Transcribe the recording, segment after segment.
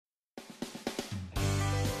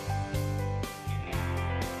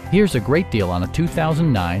Here's a great deal on a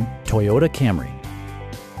 2009 Toyota Camry.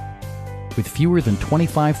 With fewer than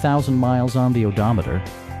 25,000 miles on the odometer,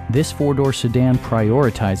 this four-door sedan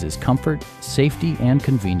prioritizes comfort, safety, and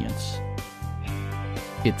convenience.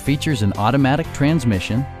 It features an automatic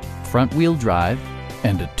transmission, front-wheel drive,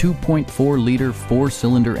 and a 2.4-liter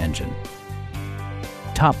four-cylinder engine.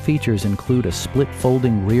 Top features include a split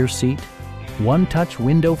folding rear seat, one-touch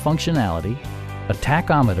window functionality, a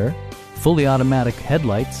tachometer, fully automatic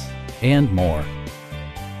headlights, and more.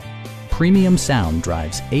 Premium sound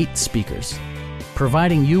drives 8 speakers,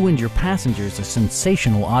 providing you and your passengers a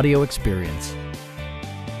sensational audio experience.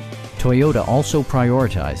 Toyota also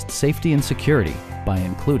prioritized safety and security by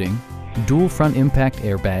including dual front impact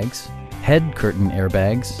airbags, head curtain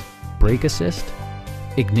airbags, brake assist,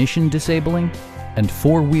 ignition disabling, and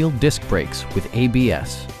 4-wheel disc brakes with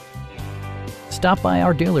ABS. Stop by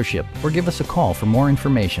our dealership or give us a call for more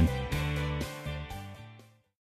information.